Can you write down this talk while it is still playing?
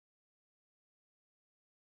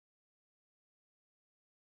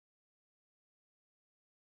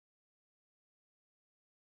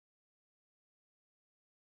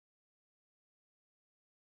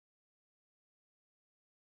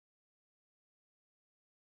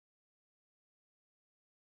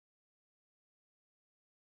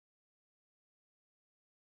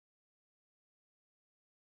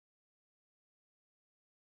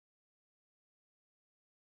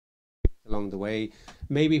along the way.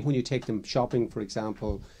 Maybe when you take them shopping, for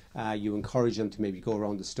example, you encourage them to maybe go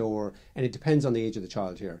around the store, and it depends on the age of the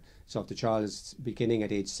child here. So if the child is beginning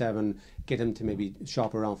at age 7, get them to maybe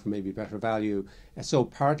shop around for maybe better value. So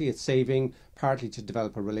partly it's saving, partly to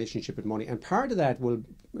develop a relationship with money, and part of that will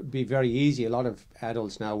be very easy. A lot of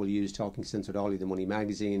adults now will use Talking Sense with Ollie, the money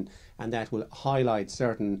magazine, and that will highlight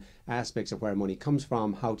certain aspects of where money comes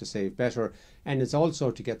from, how to save better, and it's also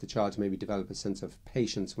to get the child to maybe develop a sense of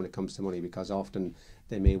patience when it comes to money, because often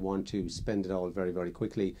they may want to spend it all very, very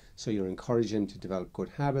quickly. So you're encouraging them to develop good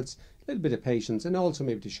habits, a little bit of patience, and also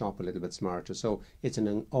maybe to shop a little bit smarter. So it's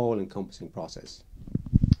an all-encompassing process.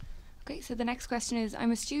 Okay, so the next question is,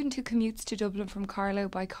 I'm a student who commutes to Dublin from Carlow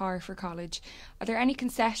by car for college. Are there any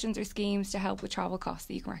concessions or schemes to help with travel costs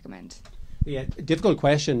that you can recommend? Yeah, difficult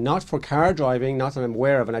question. Not for car driving, not that I'm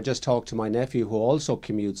aware of. And I just talked to my nephew who also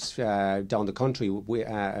commutes down the country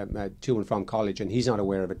to and from college, and he's not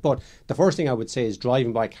aware of it. But the first thing I would say is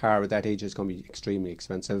driving by car at that age is going to be extremely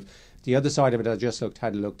expensive. The other side of it, I just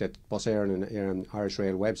had a look at Bus Éireann and Irish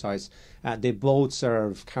Rail websites. They both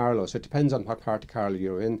serve Carlow, so it depends on what part of Carlow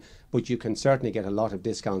you're in, but you can certainly get a lot of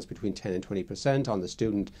discounts between 10 and 20% on the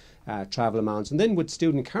student travel amounts. And then with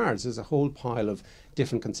student cards, there's a whole pile of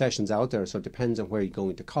different concessions out there, so it depends on where you're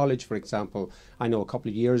going to college. For example, I know a couple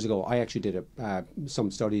of years ago, I actually did some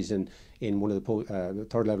studies in one of the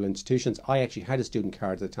third level institutions. I actually had a student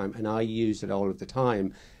card at the time, and I used it all of the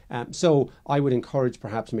time. So I would encourage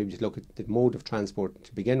perhaps maybe to look at the mode of transport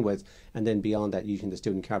to begin with, and then beyond that using the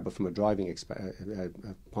student card. But from a driving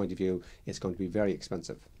point of view, it's going to be very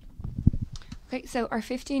expensive. Okay, so our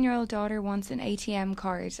 15-year-old daughter wants an ATM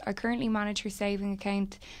card. I currently manage her saving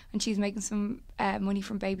account, and she's making some money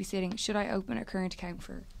from babysitting. Should I open a current account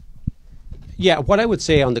for her? Yeah, what I would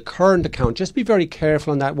say on the current account, just be very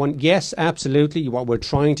careful on that one. Yes, absolutely. What we're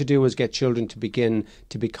trying to do is get children to begin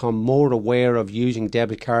to become more aware of using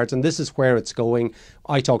debit cards, and this is where it's going.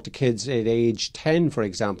 I talk to kids at age 10, for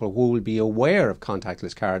example, who will be aware of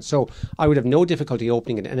contactless cards. So I would have no difficulty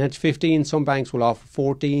opening it. And at 15, some banks will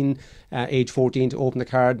offer age 14 to open the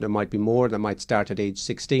card. There might be more that might start at age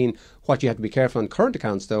 16. What you have to be careful on current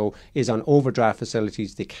accounts, though, is on overdraft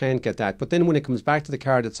facilities. They can't get that. But then when it comes back to the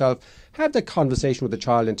card itself, have the conversation with the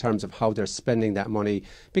child in terms of how they're spending that money,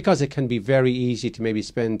 because it can be very easy to maybe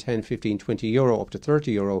spend 10, 15, 20 euro, up to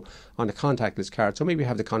 30 euro on a contactless card. So maybe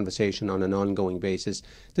have the conversation on an ongoing basis.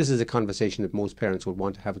 This is a conversation that most parents would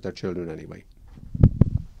want to have with their children anyway.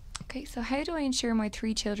 Okay, so how do I ensure my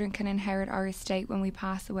 3 children can inherit our estate when we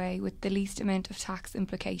pass away with the least amount of tax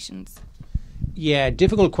implications? Yeah,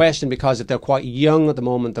 difficult question, because if they're quite young at the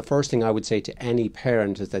moment, the first thing I would say to any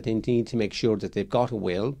parent is that they need to make sure that they've got a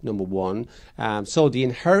will, number one. So the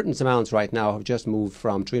inheritance amounts right now have just moved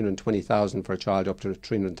from 320,000 for a child up to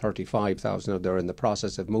 335,000. They're in the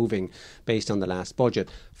process of moving based on the last budget.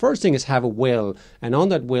 First thing is have a will, and on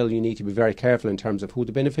that will you need to be very careful in terms of who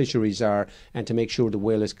the beneficiaries are, and to make sure the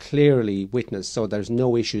will is clearly witnessed so there's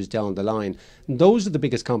no issues down the line. And those are the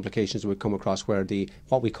biggest complications we come across, where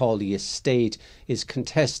what we call the estate is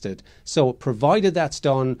contested. So provided that's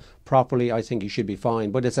done properly, I think you should be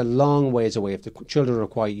fine. But it's a long ways away. If the children are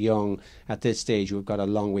quite young at this stage, we've got a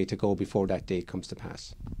long way to go before that date comes to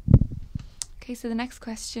pass. Okay, so the next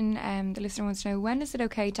question, the listener wants to know, when is it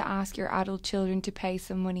okay to ask your adult children to pay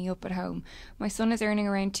some money up at home? My son is earning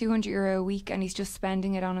around €200 a week and he's just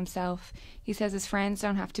spending it on himself. He says his friends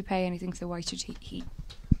don't have to pay anything, so why should he?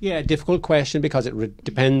 Yeah, difficult question, because it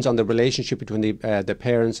depends on the relationship between the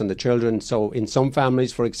parents and the children. So in some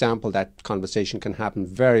families, for example, that conversation can happen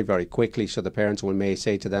very, very quickly. So the parents may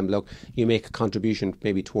say to them, look, you make a contribution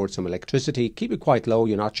maybe towards some electricity, keep it quite low,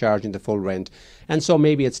 you're not charging the full rent. And so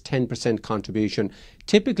maybe it's 10% contribution.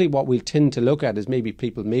 Typically what we tend to look at is maybe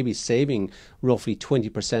people saving roughly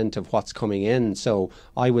 20% of what's coming in. So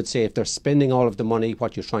I would say if they're spending all of the money,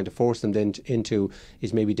 what you're trying to force them then into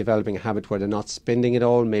is maybe developing a habit where they're not spending it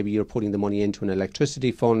all. Maybe you're putting the money into an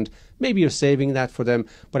electricity fund. Maybe you're saving that for them.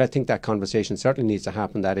 But I think that conversation certainly needs to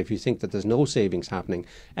happen, that if you think that there's no savings happening,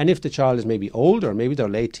 and if the child is maybe older, maybe they're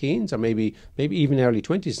late teens, or maybe even early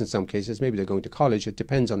 20s in some cases, maybe they're going to college, it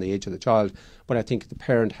depends on the age of the child. But I think the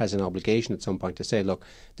parent has an obligation at some point to say, look,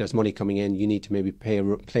 there's money coming in, you need to maybe play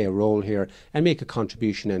a role here and make a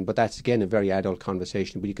contribution in. But that's again a very adult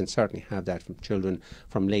conversation, but you can certainly have that from children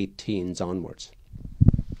from late teens onwards.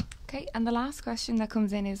 Okay, and the last question that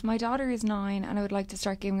comes in is, my daughter is 9 and I would like to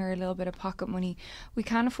start giving her a little bit of pocket money. We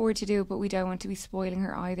can afford to do it, but we don't want to be spoiling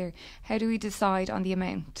her either. How do we decide on the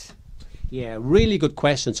amount? Yeah, really good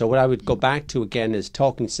question. So what I would go back to again is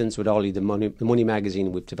Talking Sense with Ollie, the money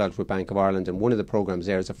magazine we've developed with Bank of Ireland, and one of the programs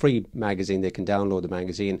there is a free magazine. They can download the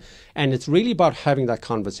magazine, and it's really about having that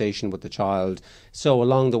conversation with the child. So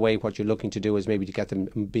along the way, what you're looking to do is maybe to get them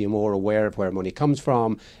be more aware of where money comes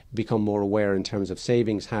from, become more aware in terms of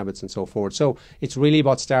savings habits and so forth. So it's really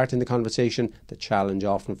about starting the conversation. The challenge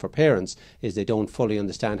often for parents is they don't fully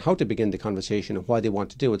understand how to begin the conversation and why they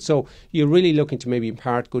want to do it. So you're really looking to maybe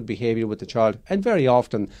impart good behaviour with the child, and very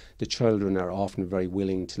often the children are often very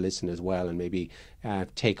willing to listen as well, and maybe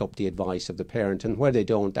take up the advice of the parent, and where they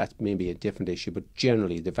don't, that may be a different issue, but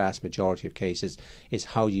generally the vast majority of cases is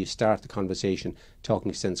how you start the conversation.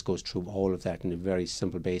 Talking Sense goes through all of that in a very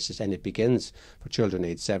simple basis, and it begins for children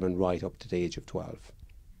aged 7 right up to the age of 12.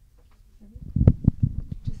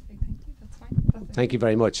 Just say thank you, that's fine. That's it. Thank you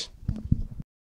very much.